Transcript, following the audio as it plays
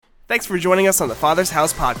Thanks for joining us on the Father's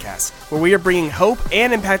House podcast, where we are bringing hope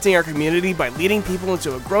and impacting our community by leading people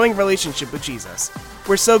into a growing relationship with Jesus.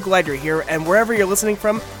 We're so glad you're here, and wherever you're listening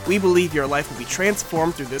from, we believe your life will be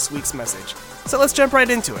transformed through this week's message. So let's jump right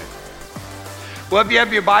into it. Well, if you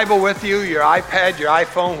have your Bible with you, your iPad, your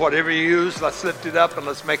iPhone, whatever you use, let's lift it up and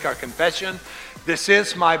let's make our confession. This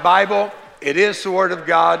is my Bible. It is the Word of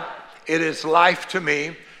God. It is life to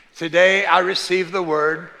me. Today I receive the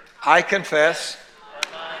Word. I confess.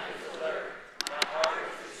 My mind is alert. My heart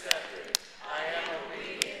is receptive. I am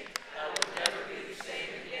obedient. I will never be the same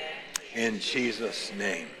again. In Jesus'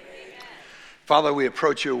 name. Father, we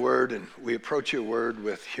approach your Word, and we approach your Word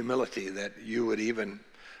with humility, that you would even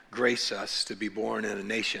grace us to be born in a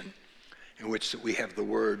nation in which we have the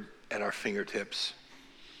Word at our fingertips.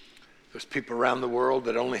 There's people around the world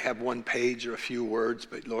that only have one page or a few words,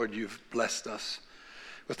 but Lord, you've blessed us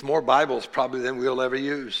with more Bibles probably than we'll ever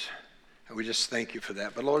use. And we just thank you for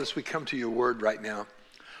that. But Lord, as we come to your Word right now,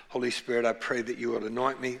 Holy Spirit, I pray that you would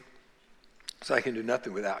anoint me so I can do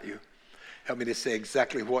nothing without you. Help me to say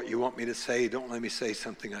exactly what you want me to say. Don't let me say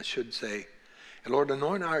something I should say. And Lord,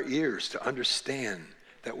 anoint our ears to understand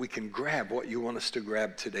that we can grab what you want us to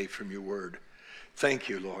grab today from your Word. Thank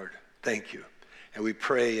you, Lord. Thank you. And we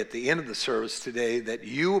pray at the end of the service today that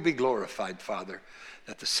you will be glorified, Father,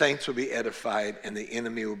 that the saints will be edified and the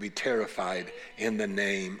enemy will be terrified in the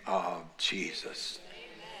name of Jesus.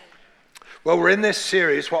 Amen. Well, we're in this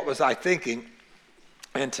series, What Was I Thinking?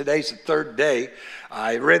 And today's the third day.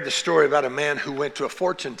 I read the story about a man who went to a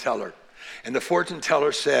fortune teller. And the fortune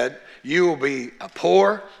teller said, you will be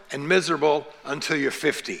poor and miserable until you're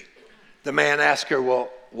 50. The man asked her, well,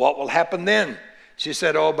 what will happen then? She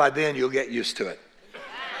said, oh, by then you'll get used to it.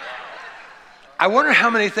 I wonder how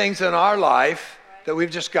many things in our life that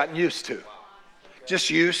we've just gotten used to.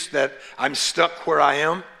 Just used that I'm stuck where I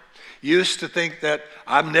am. Used to think that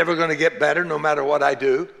I'm never going to get better no matter what I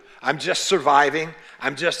do. I'm just surviving.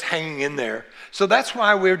 I'm just hanging in there. So that's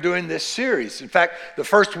why we're doing this series. In fact, the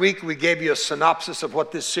first week we gave you a synopsis of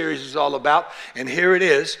what this series is all about. And here it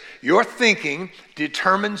is. Your thinking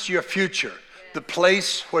determines your future, the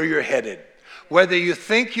place where you're headed. Whether you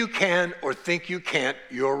think you can or think you can't,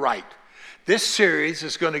 you're right. This series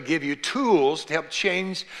is going to give you tools to help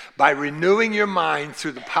change by renewing your mind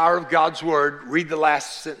through the power of God's Word. Read the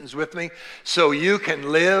last sentence with me. So you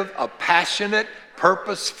can live a passionate,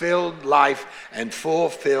 purpose-filled life and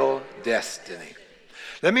fulfill destiny.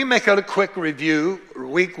 Let me make a quick review.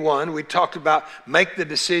 Week 1, we talked about make the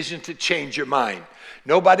decision to change your mind.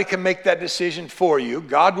 Nobody can make that decision for you.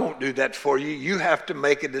 God won't do that for you. You have to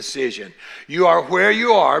make a decision. You are where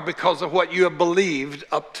you are because of what you have believed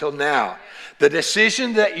up till now. The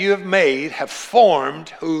decision that you have made have formed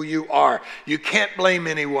who you are. You can't blame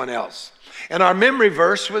anyone else. And our memory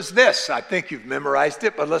verse was this. I think you've memorized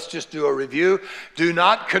it, but let's just do a review. Do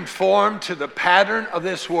not conform to the pattern of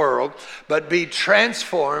this world, but be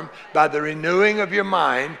transformed by the renewing of your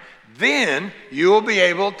mind. Then you will be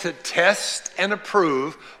able to test and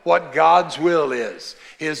approve what God's will is,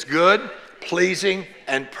 his good, pleasing,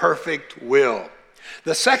 and perfect will.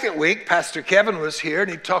 The second week, Pastor Kevin was here, and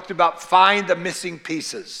he talked about find the missing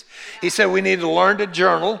pieces. He said we need to learn to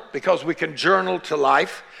journal because we can journal to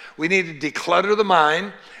life. We need to declutter the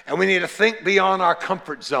mind, and we need to think beyond our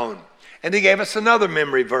comfort zone. And he gave us another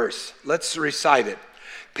memory verse. Let's recite it.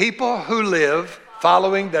 People who live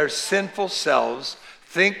following their sinful selves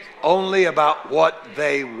think only about what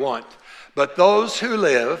they want. But those who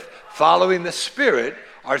live following the Spirit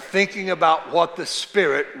are thinking about what the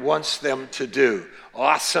Spirit wants them to do.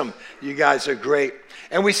 Awesome. You guys are great.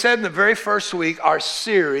 And we said in the very first week, our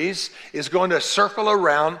series is going to circle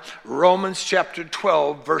around Romans chapter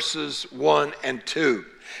 12, verses 1 and 2.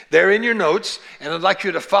 They're in your notes, and I'd like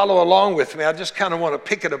you to follow along with me. I just kind of want to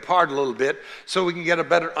pick it apart a little bit so we can get a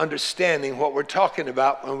better understanding what we're talking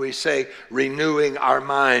about when we say renewing our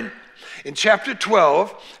mind. In chapter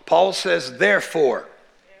 12, Paul says, therefore.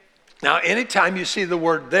 Now, anytime you see the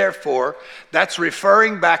word therefore, that's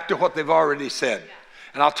referring back to what they've already said.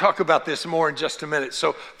 And I'll talk about this more in just a minute.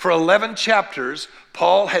 So for 11 chapters,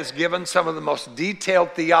 Paul has given some of the most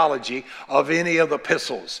detailed theology of any of the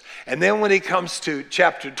epistles. And then when he comes to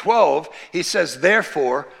chapter 12, he says,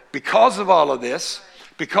 therefore, because of all of this,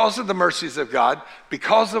 because of the mercies of God,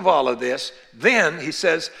 because of all of this, then he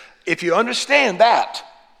says, if you understand that,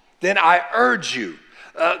 then I urge you.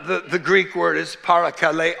 The Greek word is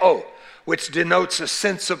parakaleo, which denotes a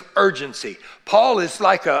sense of urgency. Paul is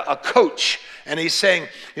like a coach, and he's saying,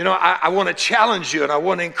 I want to challenge you and I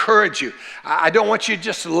want to encourage you. I don't want you to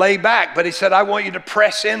just lay back, but he said, I want you to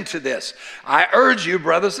press into this. I urge you,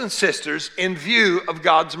 brothers and sisters, in view of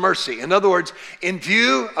God's mercy. In other words, in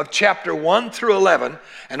view of chapter 1 through 11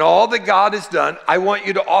 and all that God has done, I want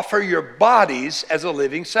you to offer your bodies as a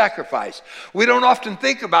living sacrifice. We don't often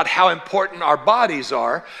think about how important our bodies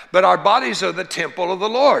are, but our bodies are the temple of the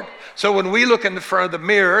Lord. So when we look in the front of the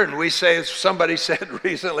mirror and we say, as somebody said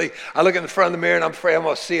recently, I look in the front of the mirror and I'm afraid I'm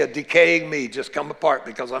going to see a decaying me just come apart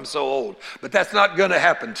because I'm so old. But that's not going to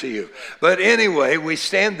happen to you. But anyway, we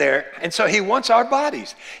stand there, and so he wants our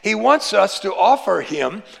bodies. He wants us to offer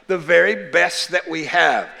him the very best that we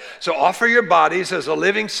have. So offer your bodies as a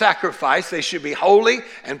living sacrifice. They should be holy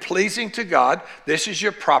and pleasing to God. This is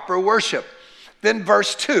your proper worship. Then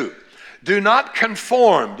verse 2. Do not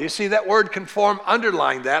conform. Do you see that word conform?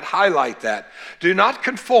 Underline that, highlight that. Do not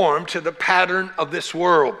conform to the pattern of this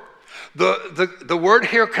world. The word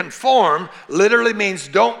here, conform, literally means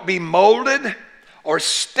don't be molded or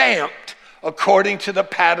stamped according to the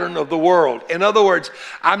pattern of the world. In other words,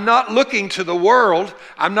 I'm not looking to the world.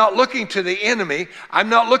 I'm not looking to the enemy. I'm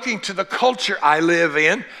not looking to the culture I live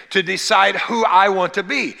in to decide who I want to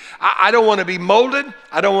be. I don't want to be molded.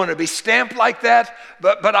 I don't want to be stamped like that,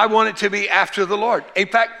 but I want it to be after the Lord. In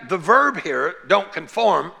fact, the verb here, don't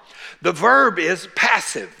conform, the verb is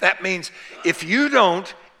passive. That means if you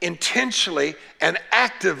don't intentionally and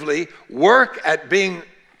actively work at being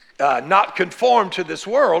not conform to this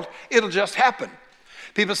world, it'll just happen.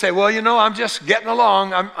 People say, well, I'm just getting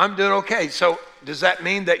along. I'm doing okay. So does that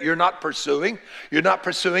mean that you're not pursuing? You're not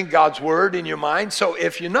pursuing God's word in your mind? So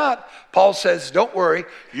if you're not, Paul says, don't worry.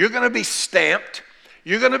 You're going to be stamped.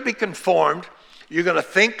 You're going to be conformed. You're going to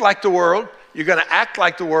think like the world. You're going to act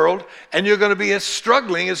like the world. And you're going to be as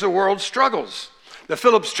struggling as the world struggles. The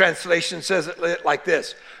Phillips translation says it like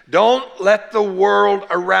this. Don't let the world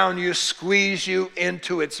around you squeeze you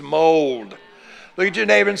into its mold. Look at your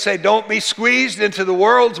neighbor and say, don't be squeezed into the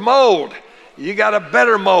world's mold. You got a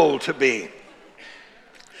better mold to be.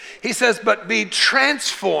 He says, but be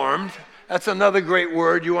transformed. That's another great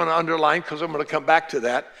word you want to underline because I'm going to come back to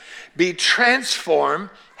that. Be transformed.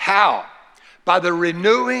 How? By the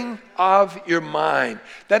renewing of your mind.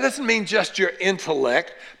 That doesn't mean just your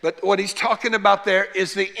intellect, but what he's talking about there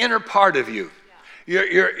is the inner part of you.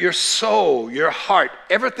 Your soul, your heart,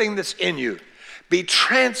 everything that's in you. Be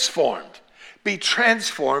transformed. Be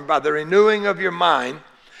transformed by the renewing of your mind.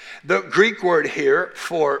 The Greek word here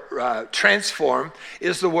for transform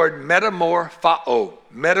is the word metamorphao.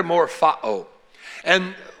 Metamorphao.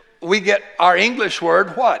 And we get our English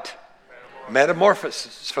word what?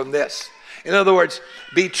 Metamorphosis from this. In other words,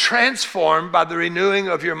 be transformed by the renewing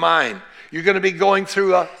of your mind. You're going to be going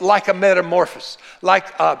through like a metamorphosis, like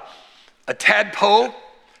a tadpole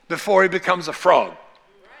before he becomes a frog.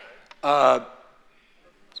 A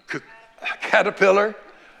caterpillar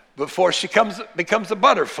before she becomes a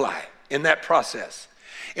butterfly in that process.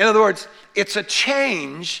 In other words, it's a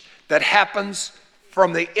change that happens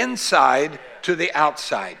from the inside to the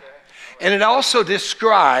outside. And it also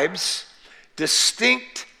describes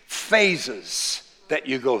distinct phases that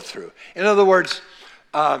you go through. In other words,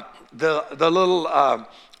 the little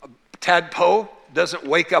tadpole doesn't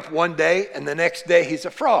wake up one day and the next day he's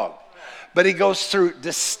a frog. But he goes through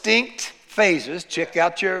distinct phases. Check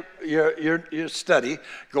out your study.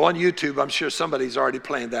 Go on YouTube. I'm sure somebody's already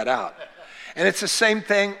planned that out. And it's the same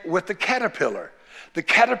thing with the caterpillar. The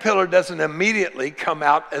caterpillar doesn't immediately come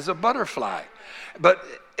out as a butterfly, but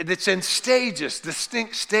it's in stages,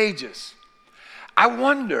 distinct stages. I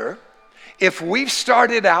wonder if we've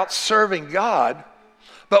started out serving God,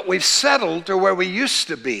 but we've settled to where we used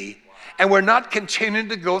to be, and we're not continuing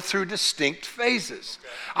to go through distinct phases.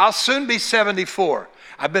 I'll soon be 74.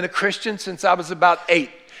 I've been a Christian since I was about 8.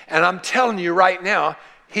 And I'm telling you right now,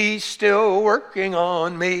 he's still working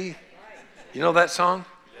on me. You know that song?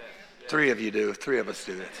 3 of you do. 3 of us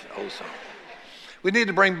do. It's an old song. We need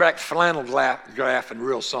to bring back flannel graph and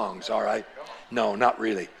real songs, all right? No, not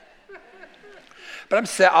really.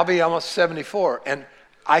 But I'll be almost 74. And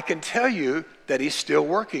I can tell you that he's still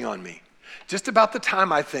working on me. Just about the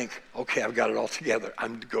time I think, okay, I've got it all together.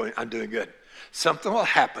 I'm doing good. Something will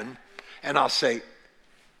happen, and I'll say,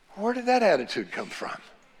 where did that attitude come from?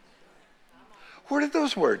 Where did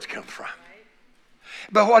those words come from?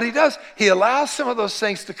 But what he does, he allows some of those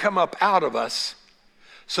things to come up out of us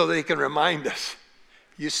so that he can remind us,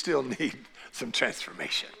 you still need some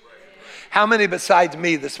transformation. How many besides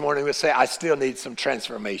me this morning would say, I still need some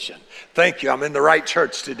transformation? Thank you, I'm in the right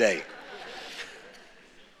church today.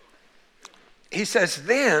 He says,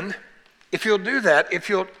 then if you'll do that, if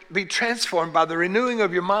you'll be transformed by the renewing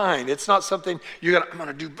of your mind, it's not something I'm going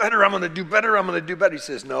to do better, I'm going to do better, I'm going to do better. He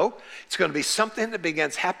says, no, it's going to be something that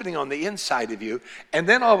begins happening on the inside of you, and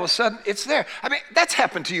then all of a sudden, it's there. I mean, that's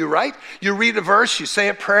happened to you, right? You read a verse, you say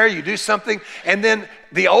a prayer, you do something, and then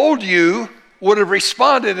the old you would have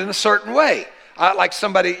responded in a certain way. Like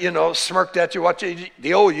somebody, smirked at you,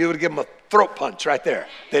 the old you would give them a throat punch right there.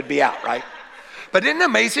 They'd be out, right? But isn't it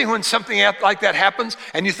amazing when something like that happens,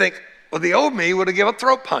 and you think, well, the old me would have given a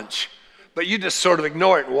throat punch, but you just sort of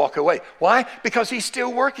ignore it and walk away. Why? Because he's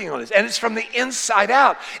still working on it, and it's from the inside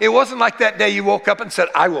out. It wasn't like that day you woke up and said,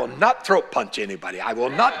 I will not throat punch anybody. I will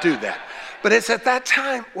not do that. But it's at that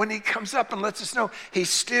time when he comes up and lets us know he's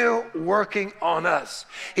still working on us.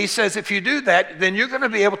 He says, if you do that, then you're going to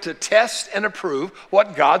be able to test and approve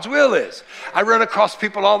what God's will is. I run across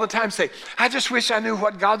people all the time say, I just wish I knew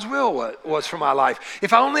what God's will was for my life.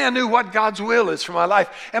 If only I knew what God's will is for my life.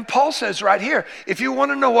 And Paul says right here, if you want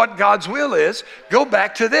to know what God's will is, go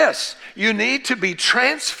back to this. You need to be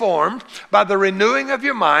transformed by the renewing of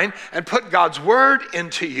your mind and put God's word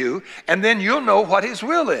into you, and then you'll know what his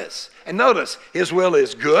will is. And notice, his will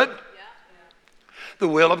is good. The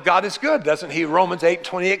will of God is good. Doesn't he? Romans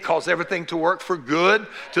 8:28 calls everything to work for good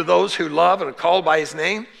to those who love and are called by his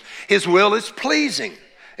name. His will is pleasing.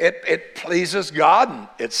 It pleases God and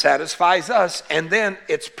it satisfies us. And then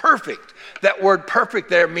it's perfect. That word perfect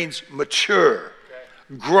there means mature,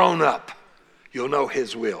 grown up. You'll know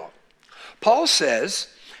his will. Paul says,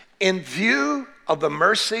 in view of the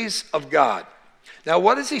mercies of God. Now,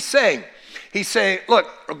 what is he saying? He's saying, look,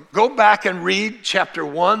 go back and read chapter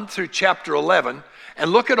 1 through chapter 11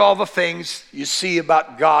 and look at all the things you see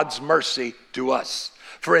about God's mercy to us.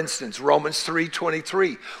 For instance, Romans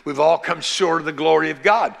 3:23, we've all come short of the glory of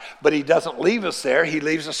God, but he doesn't leave us there. He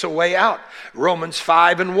leaves us a way out. Romans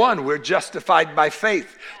 5:1, we're justified by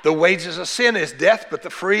faith. The wages of sin is death, but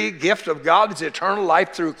the free gift of God is eternal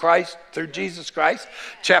life through Jesus Christ.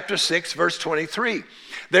 Chapter 6, verse 23.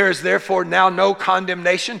 There is therefore now no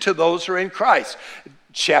condemnation to those who are in Christ.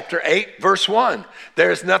 Chapter 8, verse 1.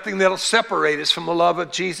 There is nothing that'll separate us from the love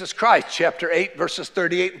of Jesus Christ. Chapter 8, verses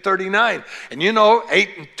 38 and 39. And 8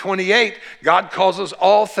 and 28, God causes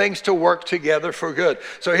all things to work together for good.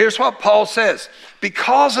 So here's what Paul says.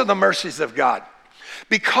 Because of the mercies of God,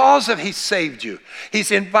 because of he saved you,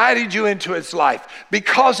 he's invited you into his life,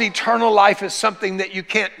 because eternal life is something that you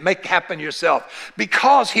can't make happen yourself,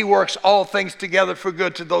 because he works all things together for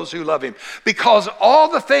good to those who love him, because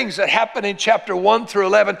all the things that happen in chapter 1 through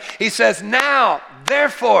 11, he says, now,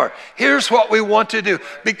 therefore, here's what we want to do.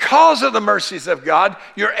 Because of the mercies of God,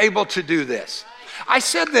 you're able to do this. I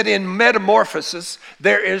said that in metamorphosis,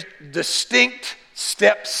 there is distinct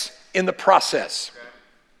steps in the process.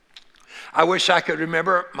 I wish I could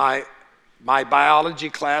remember my biology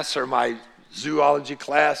class or my zoology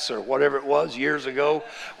class or whatever it was years ago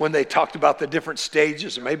when they talked about the different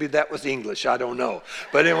stages, or maybe that was English, I don't know.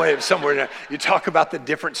 But anyway, somewhere in there, you talk about the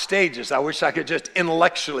different stages. I wish I could just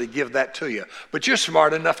intellectually give that to you. But you're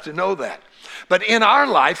smart enough to know that. But in our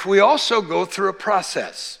life, we also go through a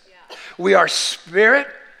process. We are spirit,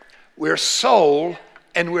 we're soul,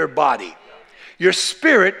 and we're body. Your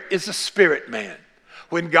spirit is a spirit man.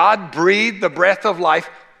 When God breathed the breath of life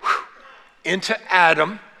into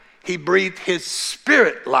Adam, he breathed his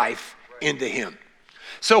spirit life into him.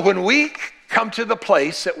 So when we come to the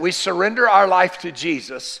place that we surrender our life to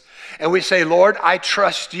Jesus and we say, Lord, I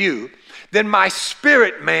trust you, then my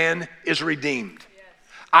spirit man is redeemed.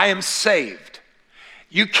 I am saved.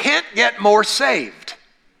 You can't get more saved.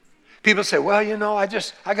 People say, well,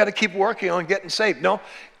 I got to keep working on getting saved. No,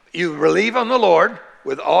 you believe on the Lord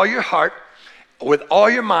with all your heart, with all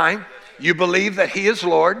your mind, you believe that he is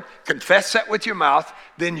Lord, confess that with your mouth,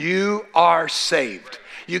 then you are saved.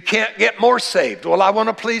 You can't get more saved. Well, I want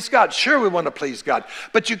to please God. Sure, we want to please God,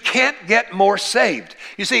 but you can't get more saved.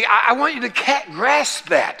 You see, I want you to grasp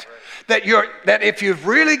that if you've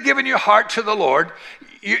really given your heart to the Lord,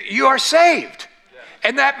 you are saved.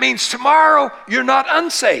 And that means tomorrow you're not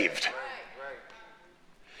unsaved.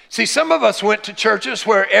 See, some of us went to churches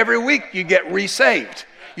where every week you get resaved.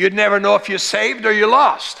 You'd never know if you're saved or you're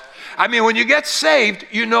lost. I mean, when you get saved,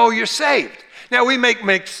 you know you're saved. Now, we make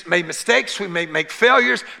mistakes, we make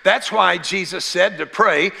failures. That's why Jesus said to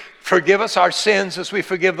pray, forgive us our sins as we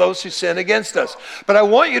forgive those who sin against us. But I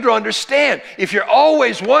want you to understand, if you're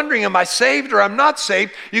always wondering, am I saved or I'm not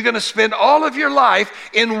saved, you're going to spend all of your life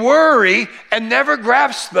in worry and never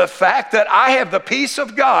grasp the fact that I have the peace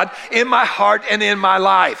of God in my heart and in my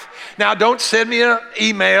life. Now, don't send me an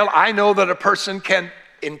email. I know that a person can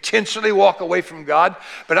intentionally walk away from God,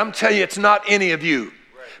 but I'm telling you, it's not any of you.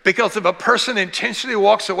 Because if a person intentionally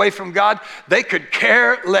walks away from God, they could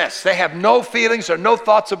care less. They have no feelings or no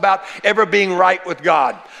thoughts about ever being right with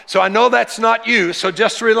God. So I know that's not you, so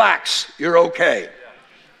just relax. You're okay.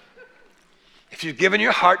 If you've given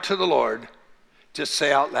your heart to the Lord, just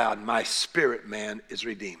say out loud, my spirit man is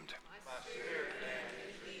redeemed.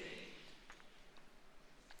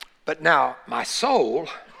 But now my soul,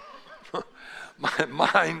 my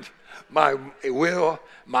mind, my will,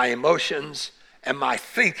 my emotions, and my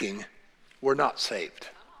thinking were not saved.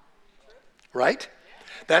 Right?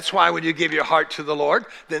 That's why when you give your heart to the Lord,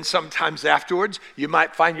 then sometimes afterwards you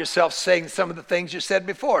might find yourself saying some of the things you said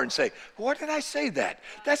before and say, what did I say that?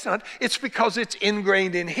 That's not, it's because it's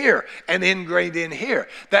ingrained in here and ingrained in here.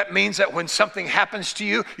 That means that when something happens to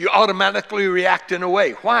you, you automatically react in a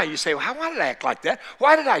way. Why? You say, well, why did I act like that?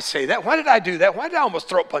 Why did I say that? Why did I do that? Why did I almost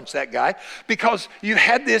throat punch that guy? Because you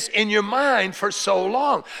had this in your mind for so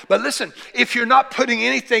long. But listen, if you're not putting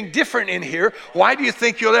anything different in here, why do you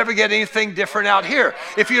think you'll ever get anything different out here?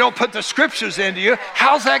 If you don't put the scriptures into you,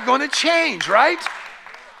 how's that going to change, right?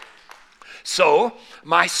 So,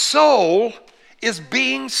 my soul is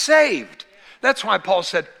being saved. That's why Paul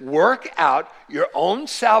said, work out your own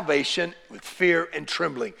salvation with fear and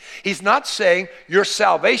trembling. He's not saying your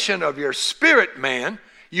salvation of your spirit man,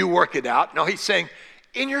 you work it out. No, he's saying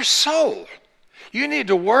in your soul. You need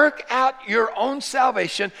to work out your own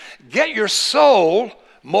salvation. Get your soul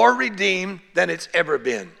more redeemed than it's ever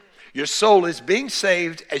been. Your soul is being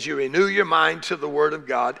saved as you renew your mind to the Word of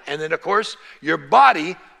God. And then, of course, your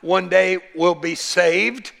body one day will be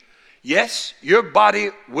saved. Yes, your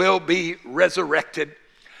body will be resurrected.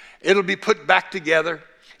 It'll be put back together.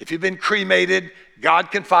 If you've been cremated, God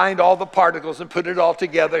can find all the particles and put it all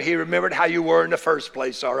together. He remembered how you were in the first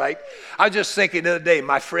place, all right? I was just thinking the other day,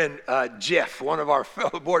 my friend Jeff, one of our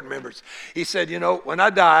fellow board members, he said, you know, when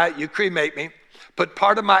I die, you cremate me. Put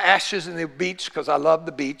part of my ashes in the beach because I love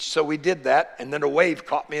the beach. So we did that. And then a wave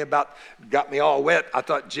got me all wet. I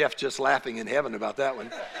thought Jeff just laughing in heaven about that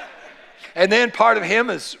one. And then part of him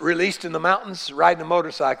is released in the mountains riding a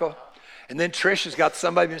motorcycle. And then Trish has got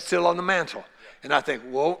somebody still on the mantle. And I think,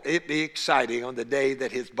 won't it be exciting on the day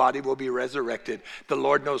that his body will be resurrected? The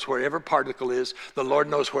Lord knows where every particle is. The Lord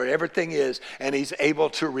knows where everything is. And he's able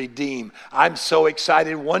to redeem. I'm so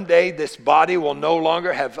excited. One day this body will no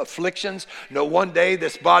longer have afflictions. No, one day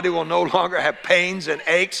this body will no longer have pains and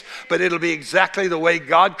aches. But it'll be exactly the way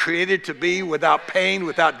God created it to be, without pain,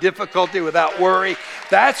 without difficulty, without worry.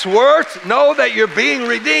 That's worth, know that you're being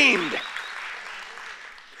redeemed.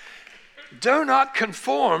 Do not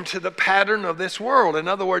conform to the pattern of this world. In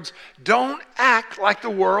other words, don't act like the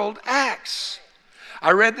world acts.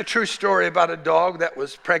 I read the true story about a dog that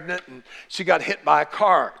was pregnant and she got hit by a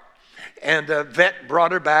car. And the vet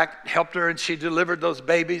brought her back, helped her, and she delivered those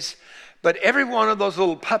babies. But every one of those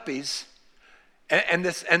little puppies, and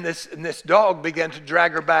this dog began to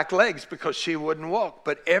drag her back legs because she wouldn't walk.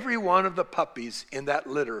 But every one of the puppies in that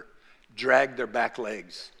litter dragged their back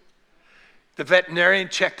legs. The veterinarian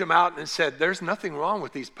checked them out and said, there's nothing wrong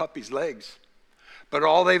with these puppies' legs. But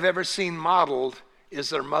all they've ever seen modeled is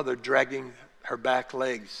their mother dragging her back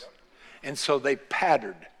legs. And so they've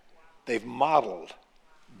modeled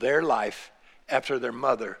their life after their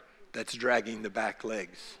mother that's dragging the back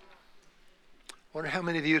legs. I wonder how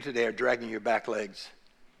many of you today are dragging your back legs?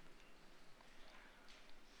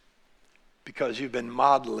 Because you've been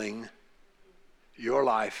modeling your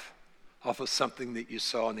life off of something that you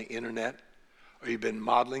saw on the internet, or you've been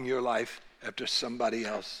modeling your life after somebody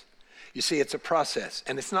else. You see, it's a process,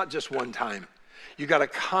 and it's not just one time. You got to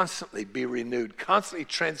constantly be renewed, constantly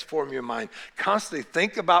transform your mind, constantly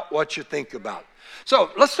think about what you think about. So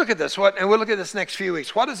let's look at this, and we'll look at this next few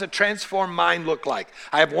weeks. What does a transformed mind look like?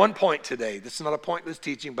 I have 1 point today. This is not a pointless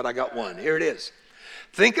teaching, but I got one. Here it is.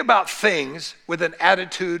 Think about things with an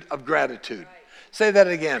attitude of gratitude. Say that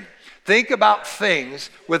again. Think about things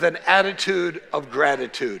with an attitude of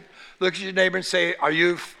gratitude. Look at your neighbor and say, are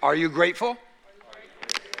you grateful?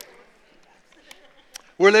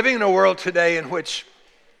 We're living in a world today in which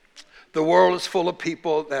the world is full of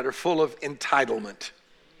people that are full of entitlement.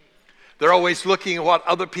 They're always looking at what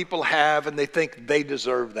other people have and they think they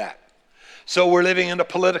deserve that. So we're living in a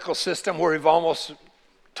political system where we've almost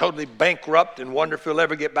totally bankrupt and wonder if we'll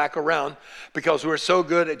ever get back around because we're so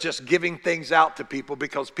good at just giving things out to people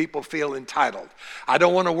because people feel entitled. I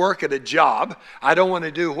don't want to work at a job. I don't want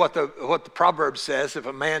to do what the Proverbs says. If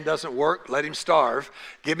a man doesn't work, let him starve.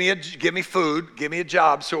 Give me food. Give me a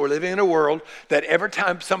job. So we're living in a world that every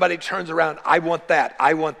time somebody turns around, I want that.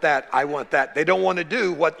 I want that. I want that. They don't want to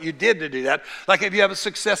do what you did to do that. Like if you have a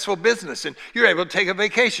successful business and you're able to take a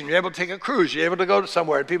vacation, you're able to take a cruise, you're able to go to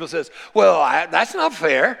somewhere, and people says, well, that's not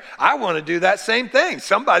fair. there. I want to do that same thing.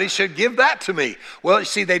 Somebody should give that to me. Well, you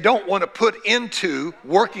see, they don't want to put into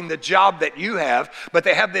working the job that you have, but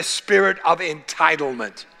they have this spirit of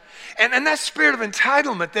entitlement. And that spirit of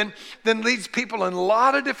entitlement then leads people in a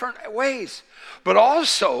lot of different ways. But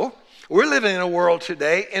also, we're living in a world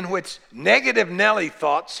today in which negative Nelly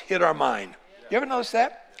thoughts hit our mind. You ever notice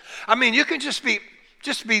that? I mean, you can just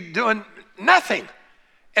be doing nothing.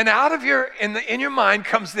 And out of in your mind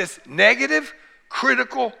comes this negative,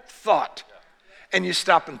 critical thought. And you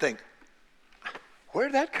stop and think, where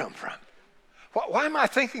did that come from? Why am I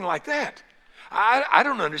thinking like that? I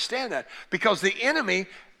don't understand that. Because the enemy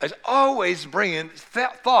is always bringing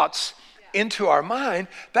thoughts into our mind.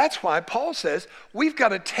 That's why Paul says we've got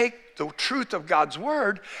to take the truth of God's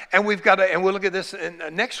word, and we'll look at this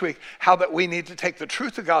next week, how that we need to take the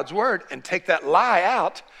truth of God's word and take that lie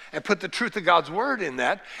out and put the truth of God's word in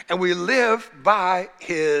that, and we live by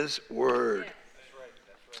his word.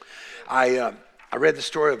 I read the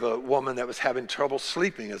story of a woman that was having trouble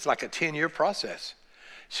sleeping. It's like a 10-year process.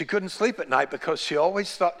 She couldn't sleep at night because she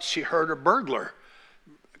always thought she heard a burglar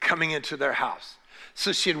coming into their house.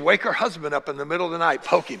 So she'd wake her husband up in the middle of the night,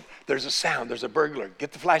 poke him. There's a sound, there's a burglar.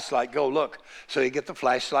 Get the flashlight, go look. So he'd get the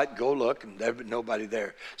flashlight, go look, and there'd be nobody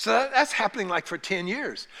there. So that's happening like for 10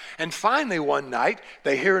 years. And finally one night,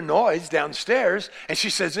 they hear a noise downstairs, and she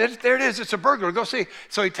says, there it is, it's a burglar, go see.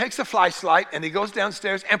 So he takes the flashlight, and he goes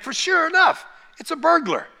downstairs, and for sure enough, it's a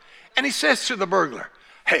burglar. And he says to the burglar,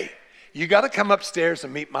 hey, you got to come upstairs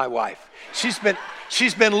and meet my wife. She's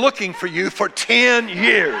been looking for you for 10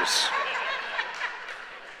 years.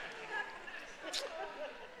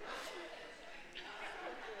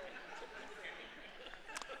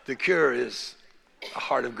 The cure is a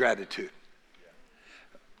heart of gratitude.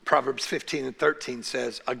 Proverbs 15 and 13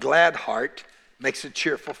 says, a glad heart makes a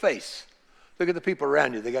cheerful face. Look at the people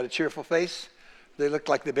around you. They got a cheerful face? They look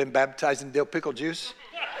like they've been baptized in dill pickle juice.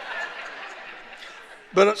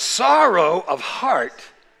 But a sorrow of heart,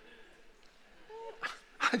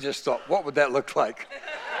 I just thought, what would that look like?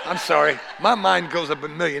 I'm sorry. My mind goes up a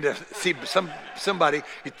million to see somebody,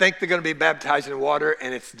 you think they're going to be baptized in water,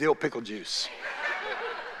 and it's dill pickle juice.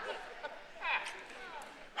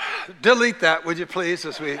 Delete that, would you please,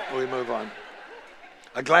 as we move on.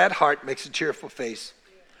 A glad heart makes a cheerful face,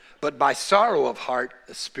 but by sorrow of heart,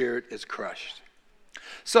 the spirit is crushed.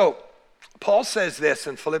 So, Paul says this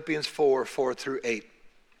in Philippians 4 through 8.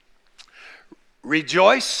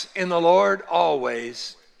 Rejoice in the Lord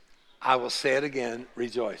always. I will say it again,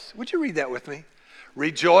 rejoice. Would you read that with me?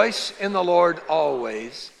 Rejoice in the Lord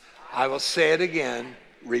always. I will say it again,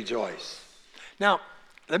 rejoice. Now,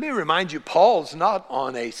 let me remind you, Paul's not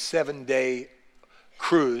on a 7-day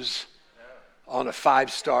cruise on a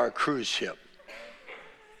 5-star cruise ship.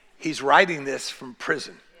 He's writing this from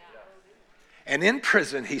prison. And in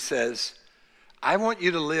prison, he says, I want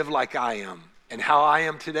you to live like I am. And how I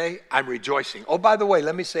am today, I'm rejoicing. Oh, by the way,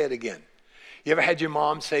 let me say it again. You ever had your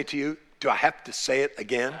mom say to you, do I have to say it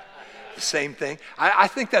again? The same thing. I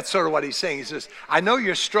think that's sort of what he's saying. He says, I know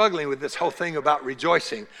you're struggling with this whole thing about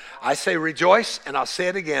rejoicing. I say rejoice, and I'll say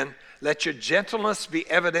it again. Let your gentleness be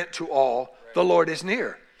evident to all. The Lord is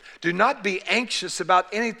near. Do not be anxious about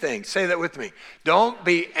anything. Say that with me. Don't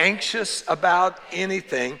be anxious about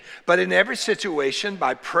anything, but in every situation,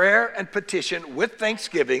 by prayer and petition, with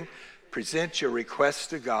thanksgiving, present your requests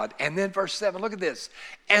to God. And then verse 7, look at this.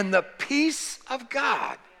 And the peace of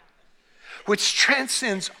God, which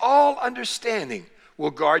transcends all understanding,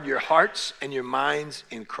 will guard your hearts and your minds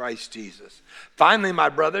in Christ Jesus. Finally, my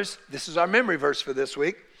brothers, this is our memory verse for this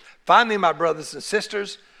week. Finally, my brothers and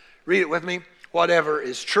sisters, read it with me. Whatever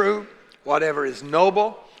is true, whatever is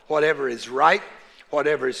noble, whatever is right,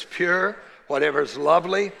 whatever is pure, whatever is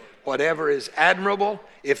lovely, whatever is admirable,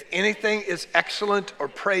 if anything is excellent or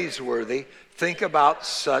praiseworthy, think about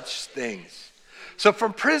such things. So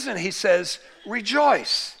from prison, he says,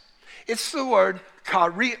 rejoice. It's the word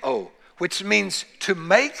kario, which means to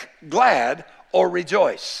make glad or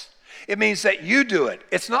rejoice. It means that you do it.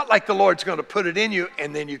 It's not like the Lord's going to put it in you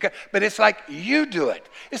and then you go, but it's like you do it.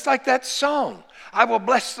 It's like that song. I will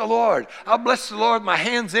bless the Lord. I'll bless the Lord. My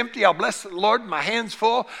hand's empty. I'll bless the Lord. My hand's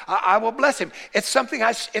full. I will bless him. It's something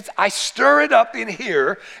I stir it up in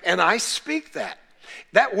here and I speak that.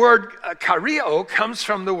 That word kario comes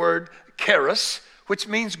from the word charis, which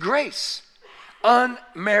means grace,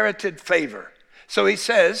 unmerited favor. So he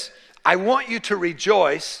says, I want you to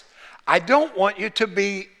rejoice. I don't want you to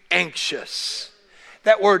be anxious.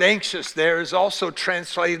 That word anxious there is also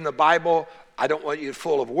translated in the Bible, I don't want you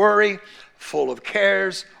full of worry, full of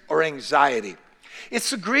cares, or anxiety. It's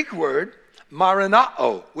the Greek word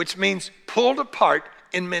marinao, which means pulled apart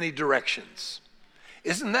in many directions.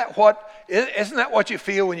 Isn't that what you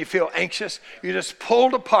feel when you feel anxious? You're just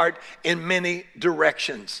pulled apart in many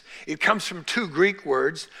directions. It comes from two Greek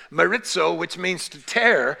words, marizo, which means to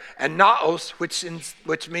tear, and naos, which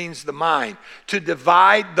means the mind, to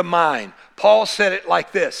divide the mind. Paul said it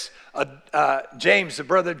like this. James, the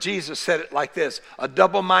brother of Jesus, said it like this: a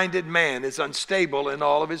double-minded man is unstable in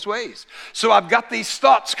all of his ways. So I've got these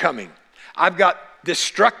thoughts coming. I've got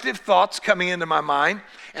destructive thoughts coming into my mind,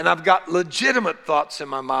 and I've got legitimate thoughts in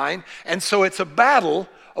my mind. And so it's a battle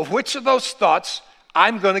of which of those thoughts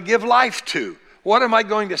I'm going to give life to. What am I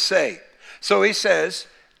going to say? So he says,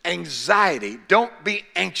 anxiety, don't be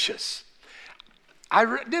anxious. I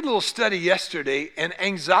did a little study yesterday, and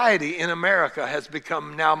anxiety in America has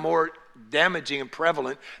become now more damaging and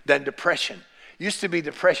prevalent than depression. Used to be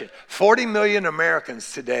depression. 40 million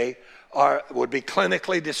Americans today would be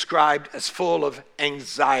clinically described as full of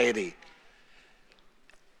anxiety.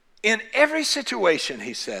 In every situation,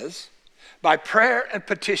 he says, by prayer and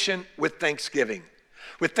petition with thanksgiving.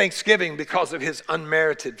 With thanksgiving because of his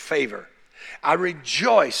unmerited favor. I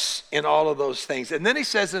rejoice in all of those things. And then he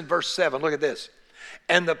says in verse 7, look at this.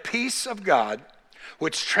 And the peace of God,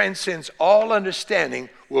 which transcends all understanding,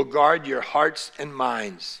 will guard your hearts and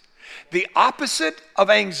minds. The opposite of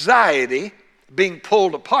anxiety, being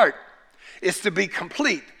pulled apart, is to be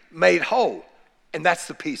complete, made whole. And that's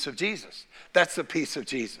the peace of Jesus. That's the peace of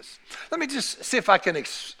Jesus. Let me just see if I can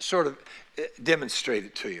sort of demonstrate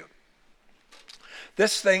it to you.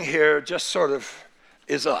 This thing here just sort of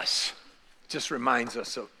is us. Just reminds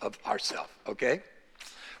us of ourselves, okay?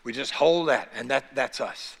 We just hold that, and that's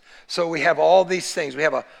us. So we have all these things. We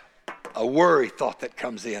have a worry thought that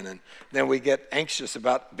comes in, and then we get anxious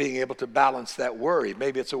about being able to balance that worry.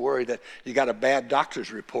 Maybe it's a worry that you got a bad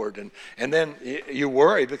doctor's report, and then you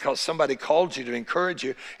worry because somebody called you to encourage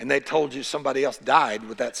you, and they told you somebody else died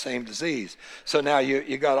with that same disease. So now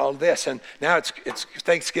you got all this, and now it's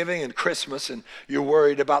Thanksgiving and Christmas, and you're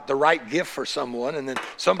worried about the right gift for someone, and then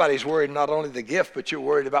somebody's worried not only the gift, but you're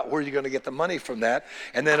worried about where you're going to get the money from that,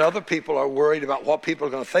 and then other people are worried about what people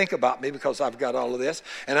are going to think about me because I've got all of this,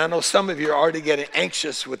 and I know some of you are already getting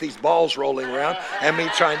anxious with these balls rolling around and me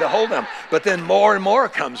trying to hold them. But then more and more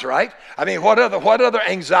comes, right? I mean, what other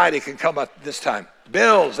anxiety can come up this time?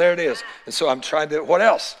 Bills, there it is. And so I'm trying to, what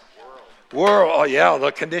else? World, oh yeah,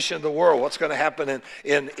 the condition of the world. What's going to happen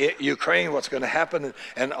in Ukraine? What's going to happen?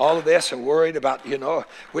 And all of this, and worried about,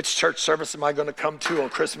 which church service am I going to come to on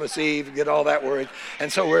Christmas Eve? Get all that worried.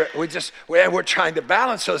 And so we're trying to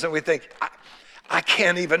balance those, and we think, I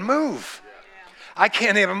can't even move. I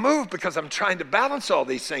can't even move because I'm trying to balance all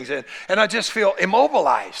these things, and I just feel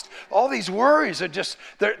immobilized. All these worries are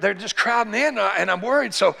they're just crowding in, and I'm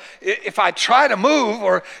worried. So if I try to move,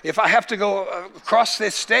 or if I have to go across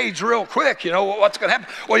this stage real quick, what's going to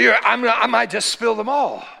happen? Well, I might just spill them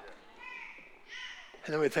all.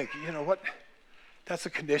 And then we think, what? That's the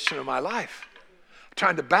condition of my life. I'm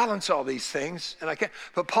trying to balance all these things, and I can't.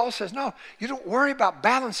 But Paul says, no, you don't worry about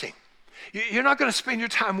balancing. You're not going to spend your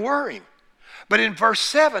time worrying. But in verse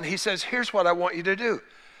 7, he says, here's what I want you to do.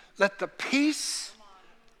 Let the peace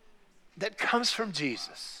that comes from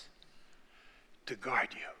Jesus to guard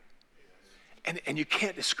you. And you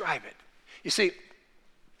can't describe it. You see,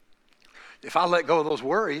 if I let go of those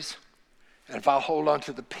worries, and if I hold on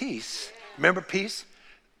to the peace, remember peace?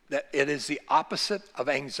 That it is the opposite of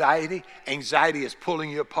anxiety. Anxiety is pulling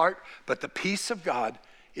you apart, but the peace of God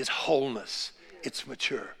is wholeness. It's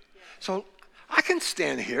mature. So I can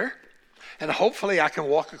stand here, and hopefully I can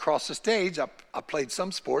walk across the stage. I played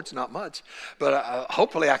some sports, not much, but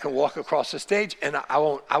hopefully I can walk across the stage, and I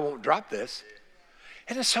won't drop this.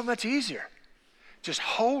 It is so much easier. Just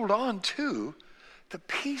hold on to the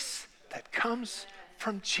peace that comes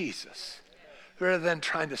from Jesus, rather than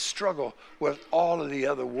trying to struggle with all of the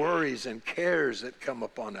other worries and cares that come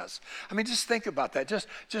upon us. I mean, just think about that.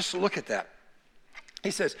 Just look at that. He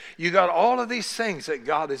says, you got all of these things that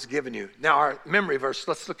God has given you. Now, our memory verse,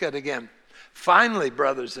 let's look at it again. Finally,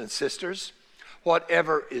 brothers and sisters,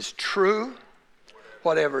 whatever is true,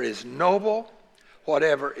 whatever is noble,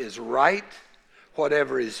 whatever is right,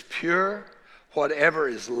 whatever is pure, whatever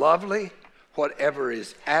is lovely, whatever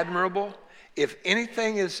is admirable, if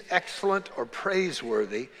anything is excellent or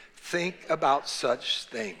praiseworthy, think about such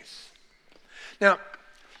things. Now,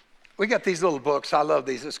 we got these little books. I love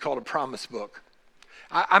these. It's called a promise book.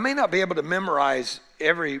 I may not be able to memorize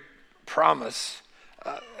every promise,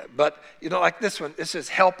 but, like this one, this is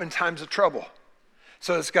help in times of trouble.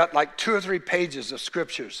 So it's got like 2 or 3 pages of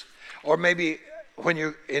scriptures. Or maybe when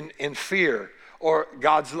you're in fear, or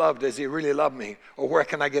God's love, does he really love me? Or where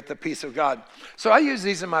can I get the peace of God? So I use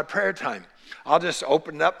these in my prayer time. I'll just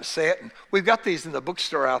open it up and say it. And we've got these in the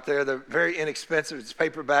bookstore out there. They're very inexpensive. It's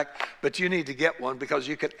paperback, but you need to get one because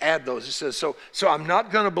you can add those. It says, so I'm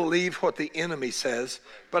not going to believe what the enemy says,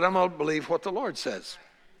 but I'm going to believe what the Lord says.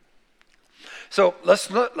 So let's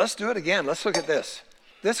do it again. Let's look at this.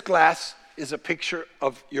 This glass is a picture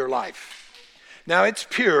of your life. Now it's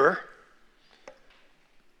pure,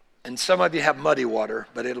 and some of you have muddy water,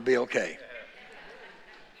 but it'll be okay.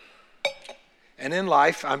 And in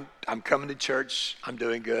life, I'm coming to church, I'm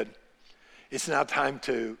doing good. It's now time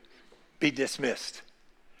to be dismissed.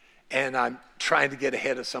 And I'm trying to get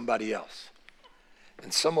ahead of somebody else.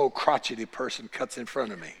 And some old crotchety person cuts in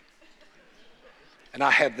front of me. And I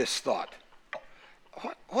have this thought,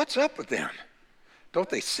 what's up with them? Don't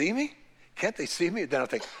they see me? Can't they see me? Then I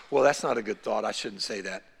think, well, that's not a good thought, I shouldn't say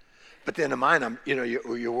that. But then in mine,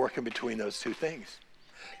 you're working between those two things.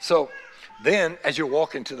 So then, as you're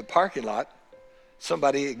walking to the parking lot,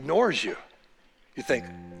 somebody ignores you. You think,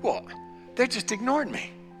 well, they just ignored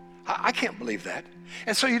me. I can't believe that.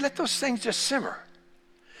 And so you let those things just simmer.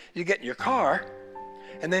 You get in your car,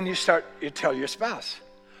 and then you tell your spouse,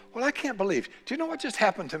 well, I can't believe. Do you know what just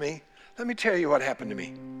happened to me? Let me tell you what happened to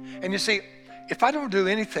me. And you see, if I don't do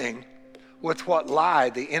anything with what lie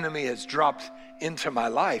the enemy has dropped into my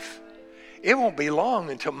life, it won't be long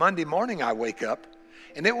until Monday morning I wake up,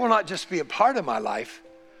 and it will not just be a part of my life,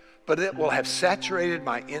 but it will have saturated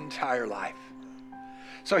my entire life.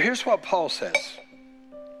 So here's what Paul says.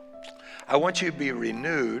 I want you to be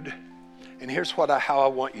renewed, and here's how I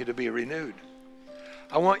want you to be renewed.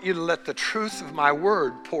 I want you to let the truth of my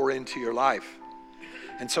word pour into your life.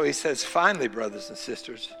 And so he says, finally, brothers and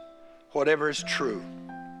sisters, whatever is true,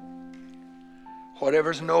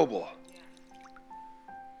 whatever is noble,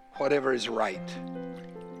 whatever is right,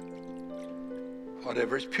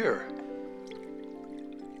 whatever is pure,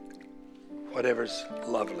 whatever's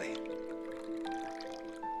lovely,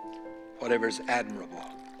 whatever's admirable,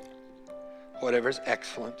 whatever's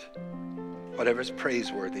excellent, whatever's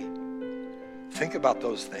praiseworthy. Think about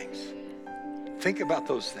those things. Think about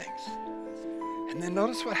those things. And then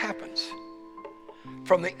notice what happens.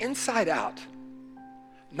 From the inside out,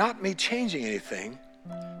 not me changing anything,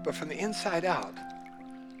 but from the inside out,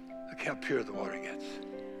 look how pure the water gets.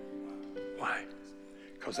 Why?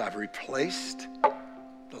 Because I've replaced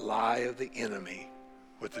the lie of the enemy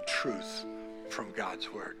with the truth from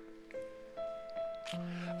God's word.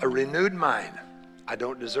 A renewed mind. I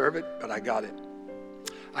don't deserve it, but I got it.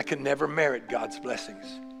 I can never merit God's blessings.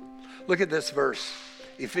 Look at this verse,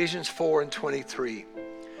 Ephesians 4:23.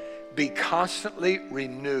 Be constantly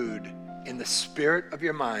renewed in the spirit of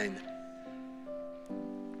your mind,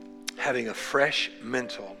 having a fresh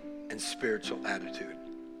mental and spiritual attitude.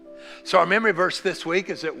 So our memory verse this week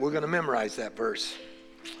is that we're going to memorize that verse.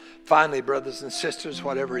 Finally, brothers and sisters,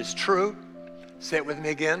 whatever is true, say it with me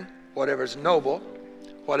again, whatever is noble,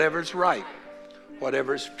 whatever is right,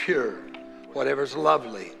 whatever is pure, whatever is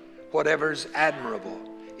lovely, whatever is admirable,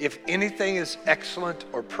 if anything is excellent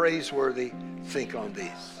or praiseworthy, think on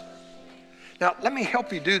these. Now, let me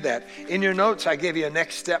help you do that. In your notes, I gave you a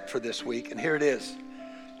next step for this week, and here it is.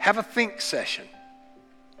 Have a think session.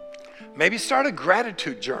 Maybe start a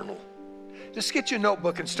gratitude journal. Just get your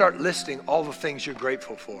notebook and start listing all the things you're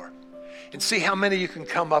grateful for and see how many you can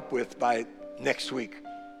come up with by next week.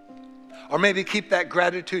 Or maybe keep that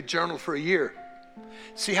gratitude journal for a year.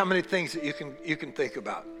 See how many things that you can think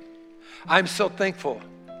about. I'm so thankful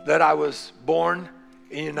that I was born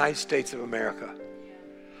in the United States of America.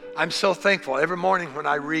 I'm so thankful. Every morning when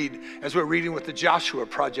I read, as we're reading with the Joshua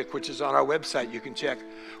Project, which is on our website, you can check,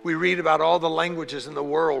 we read about all the languages in the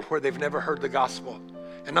world where they've never heard the gospel.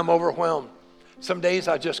 And I'm overwhelmed. Some days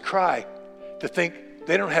I just cry to think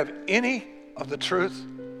they don't have any of the truth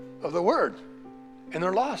of the word, and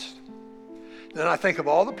they're lost. Then I think of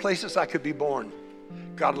all the places I could be born.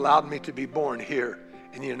 God allowed me to be born here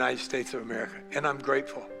in the United States of America, and I'm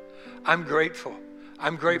grateful. I'm grateful.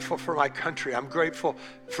 I'm grateful for my country. I'm grateful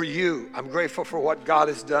for you. I'm grateful for what God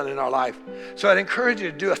has done in our life. So I'd encourage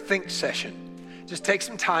you to do a think session. Just take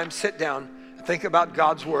some time, sit down, and think about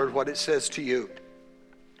God's word, what it says to you.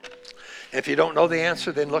 If you don't know the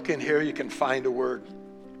answer, then look in here. You can find a word.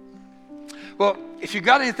 Well, if you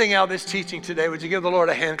got anything out of this teaching today, would you give the Lord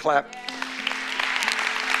a hand clap?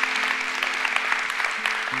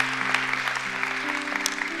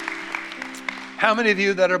 How many of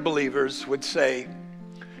you that are believers would say,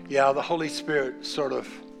 yeah, the Holy Spirit sort of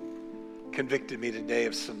convicted me today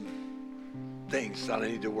of some things that I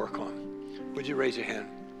need to work on? Would you raise your hand?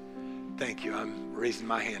 Thank you. I'm raising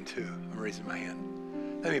my hand too. I'm raising my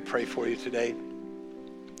hand. Let me pray for you today.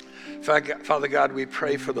 Father God, we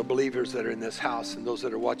pray for the believers that are in this house and those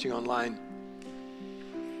that are watching online.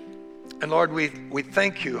 And Lord, we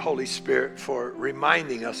thank you, Holy Spirit, for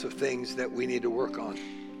reminding us of things that we need to work on.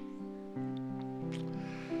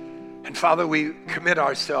 And Father, we commit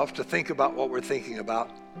ourselves to think about what we're thinking about.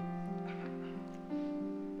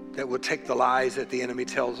 That we'll take the lies that the enemy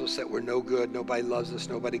tells us that we're no good, nobody loves us,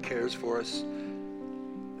 nobody cares for us.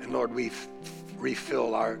 And Lord, we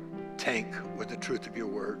refill our tank with the truth of your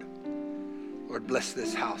word. Lord, bless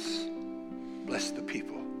this house. Bless the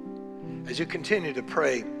people. As you continue to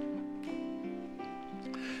pray,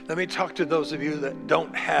 let me talk to those of you that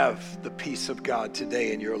don't have the peace of God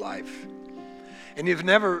today in your life. And you've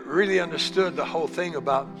never really understood the whole thing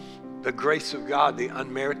about the grace of God, the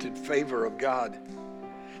unmerited favor of God,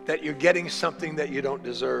 that you're getting something that you don't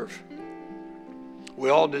deserve. We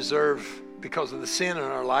all deserve, because of the sin in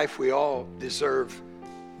our life, we all deserve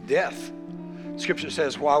death. Scripture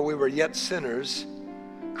says, while we were yet sinners,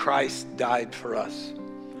 Christ died for us.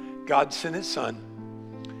 God sent his son,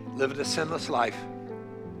 lived a sinless life,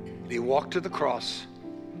 and he walked to the cross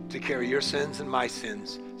to carry your sins and my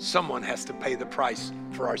sins. Someone has to pay the price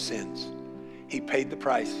for our sins. He paid the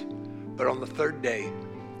price, but on the third day,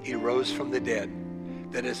 he rose from the dead,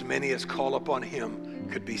 that as many as call upon him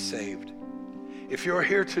could be saved. If you're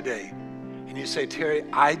here today and you say, Terry,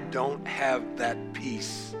 I don't have that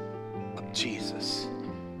peace of Jesus.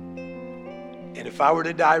 And if I were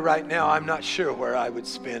to die right now, I'm not sure where I would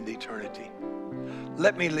spend eternity.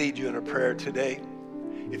 Let me lead you in a prayer today.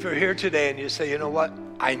 If you're here today and you say, you know what?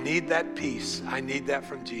 I need that peace. I need that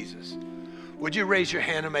from Jesus. Would you raise your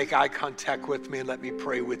hand and make eye contact with me and let me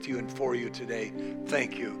pray with you and for you today?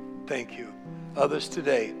 Thank you. Thank you. Others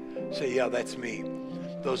today say, yeah, that's me.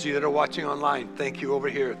 Those of you that are watching online, thank you over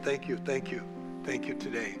here. Thank you. Thank you. Thank you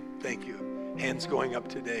today. Thank you. Hands going up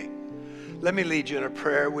today. Let me lead you in a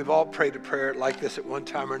prayer. We've all prayed a prayer like this at one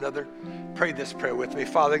time or another. Pray this prayer with me.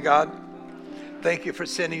 Father God, thank you for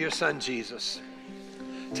sending your son Jesus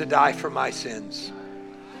to die for my sins.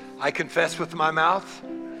 I confess with my mouth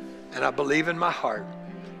and I believe in my heart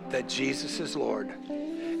that Jesus is Lord.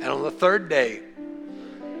 And on the third day,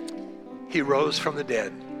 he rose from the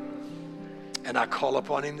dead. And I call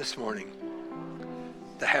upon him this morning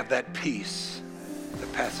to have that peace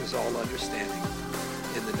that passes all understanding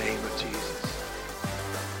in the name of Jesus.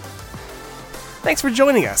 Thanks for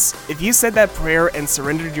joining us. If you said that prayer and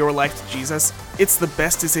surrendered your life to Jesus, it's the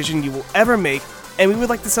best decision you will ever make, and we would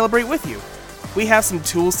like to celebrate with you. We have some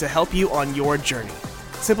tools to help you on your journey.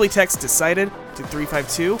 Simply text DECIDED to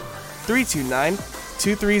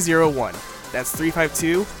 352-329-2301. That's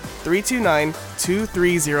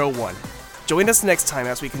 352-329-2301. Join us next time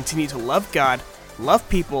as we continue to love God, love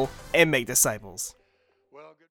people, and make disciples.